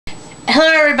Hello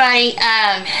everybody,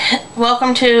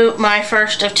 welcome to my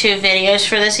first of two videos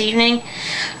for this evening.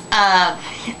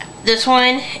 This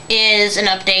one is an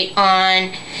update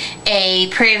on a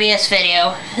previous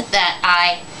video that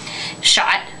I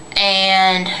shot,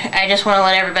 and I just want to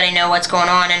let everybody know what's going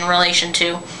on in relation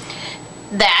to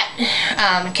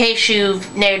that. In case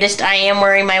you've noticed, I am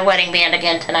wearing my wedding band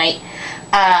again tonight.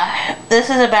 This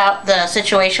is about the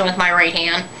situation with my right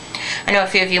hand. I know a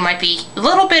few of you might be a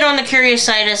little bit on the curious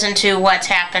side as into what's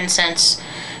happened since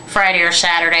Friday or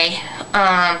Saturday.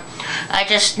 I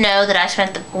just know that I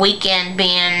spent the weekend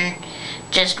being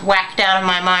just whacked out of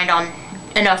my mind on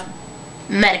enough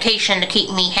medication to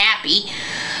keep me happy.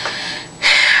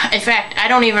 In fact, I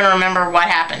don't even remember what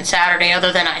happened Saturday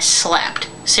other than I slept.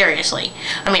 Seriously.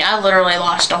 I mean, I literally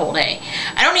lost a whole day.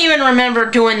 I don't even remember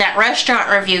doing that restaurant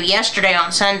review yesterday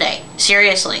on Sunday.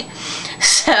 Seriously.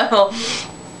 So,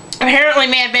 apparently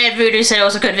Mad Bad Voodoo said it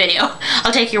was a good video.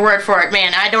 I'll take your word for it,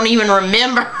 man. I don't even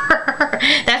remember.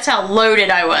 That's how loaded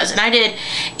I was. And I did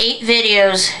 8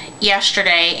 videos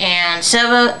yesterday, and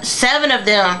seven of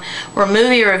them were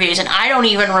movie reviews, and I don't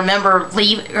even remember,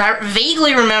 I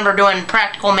vaguely remember doing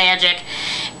Practical Magic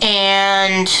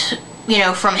and, you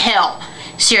know, From Hell.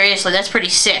 Seriously, that's pretty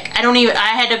sick. I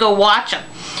had to go watch them.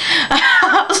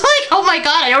 I was like, oh my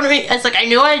god, it's like I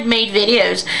knew I had made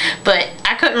videos, but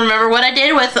I couldn't remember what I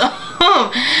did with them.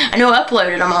 I knew I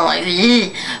uploaded them, I'm like,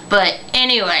 ugh. But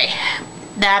anyway,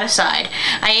 that aside,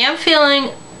 I am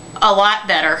feeling a lot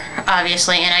better,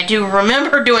 obviously, and I do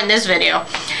remember doing this video.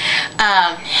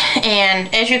 And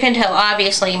as you can tell,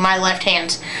 obviously, my left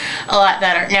hand's a lot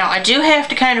better. Now, I do have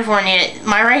to kind of warn you,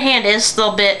 my right hand is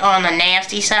still a bit on the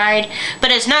nasty side,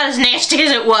 but it's not as nasty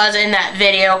as it was in that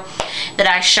video that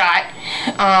I shot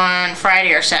on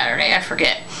Friday or Saturday, I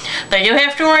forget. But I do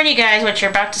have to warn you guys, what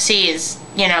you're about to see is,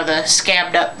 you know, the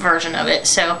scabbed up version of it.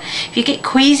 So, if you get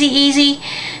queasy easy,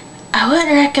 I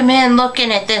wouldn't recommend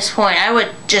looking at this point. I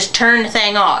would just turn the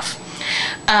thing off.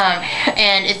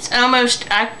 And it's almost,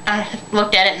 I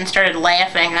looked at it and started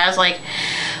laughing, and I was like,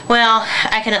 well,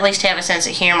 I can at least have a sense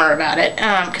of humor about it,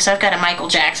 because I've got a Michael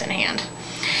Jackson hand.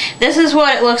 This is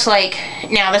what it looks like.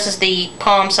 Now, this is the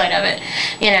palm side of it,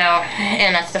 you know,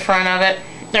 and that's the front of it.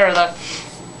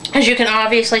 As you can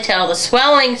obviously tell, the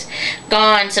swelling's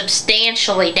gone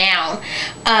substantially down.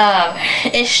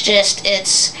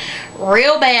 It's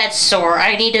real bad sore.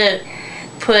 I need to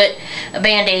put a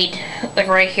band-aid like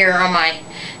right here on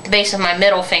the base of my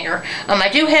middle finger. I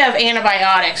do have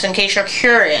antibiotics, in case you're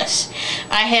curious.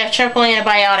 I have triple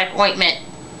antibiotic ointment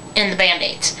in the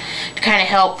band-aids to kind of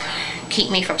help keep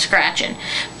me from scratching.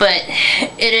 But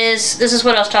this is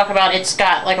what I was talking about. It's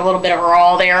got like a little bit of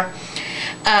raw there.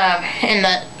 And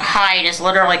the hide is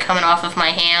literally coming off of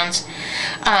my hands.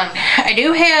 I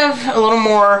do have a little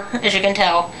more, as you can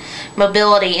tell,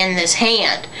 mobility in this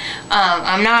hand.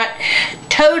 I'm not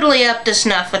totally up to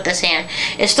snuff with this hand.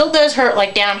 It still does hurt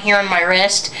like down here on my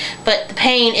wrist, but the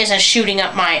pain isn't shooting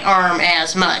up my arm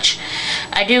as much.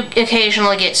 I do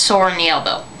occasionally get sore in the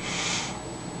elbow.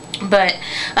 But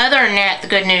other than that, the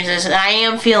good news is that I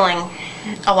am feeling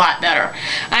a lot better.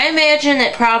 I imagine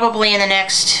that probably in the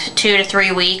next 2 to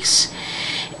 3 weeks,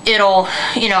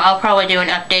 I'll probably do an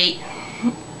update,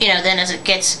 then as it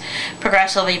gets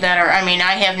progressively better. I mean,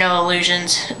 I have no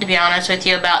illusions, to be honest with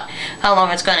you, about how long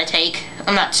it's going to take.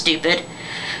 I'm not stupid.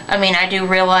 I mean, I do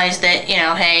realize that,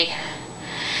 hey,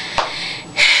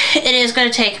 it is going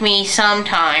to take me some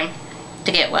time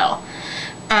to get well.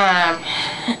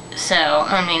 So,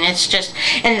 I mean, it's just,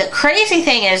 and the crazy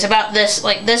thing is about this,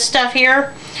 like this stuff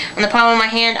here on the palm of my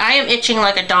hand, I am itching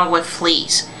like a dog with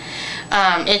fleas.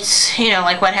 It's,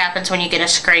 like what happens when you get a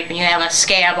scrape and you have a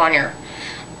scab on your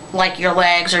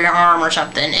legs or your arm or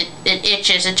something. It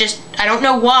itches. It just, I don't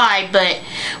know why, but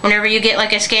whenever you get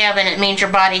like a scab and it means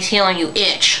your body's healing, you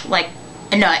itch like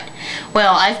a nut.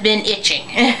 Well, I've been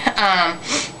itching.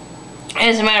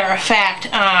 As a matter of fact,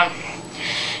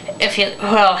 if you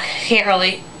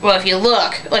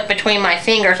look, like between my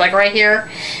fingers, like right here,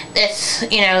 that's,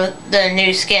 the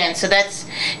new skin. So that's,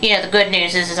 the good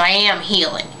news is I am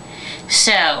healing.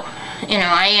 So,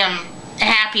 I am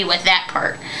happy with that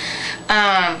part.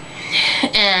 And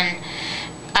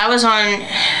I'm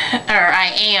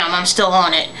still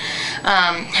on it,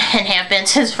 and have been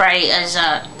since Friday, as,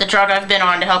 the drug I've been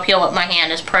on to help heal up my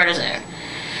hand is prednisone.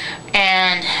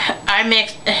 And I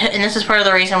mixed, and this is part of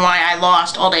the reason why I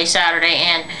lost all day Saturday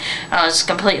and I was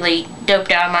completely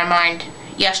doped out of my mind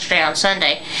yesterday on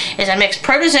Sunday, is I mixed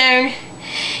prednisone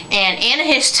and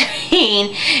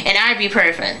antihistamine and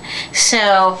ibuprofen.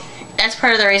 So that's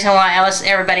part of the reason why I was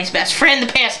everybody's best friend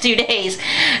the past 2 days,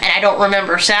 and I don't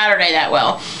remember Saturday that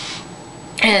well.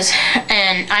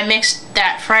 and I mixed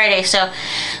that Friday, so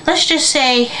let's just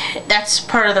say that's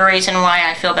part of the reason why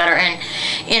I feel better. And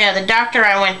you know, the doctor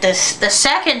I went the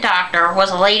second doctor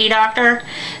was a lady doctor,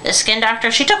 the skin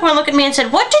doctor. She took one look at me and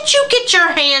said, "What did you get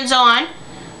your hands on?"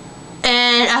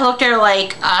 And I looked at her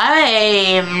like, I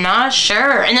am not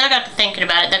sure. And then I got to thinking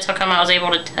about it. That's how come I was able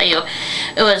to tell you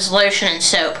it was lotion and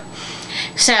soap.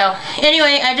 So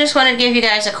anyway, I just wanted to give you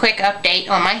guys a quick update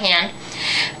on my hand.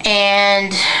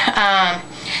 And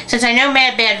since I know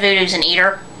Mad Bad Voodoo's an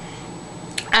eater,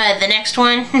 the next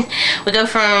one, we go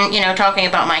from, you know, talking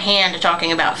about my hand to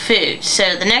talking about food.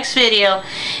 So the next video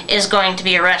is going to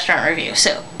be a restaurant review.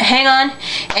 So hang on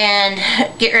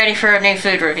and get ready for a new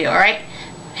food review, alright?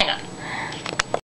 Hang on.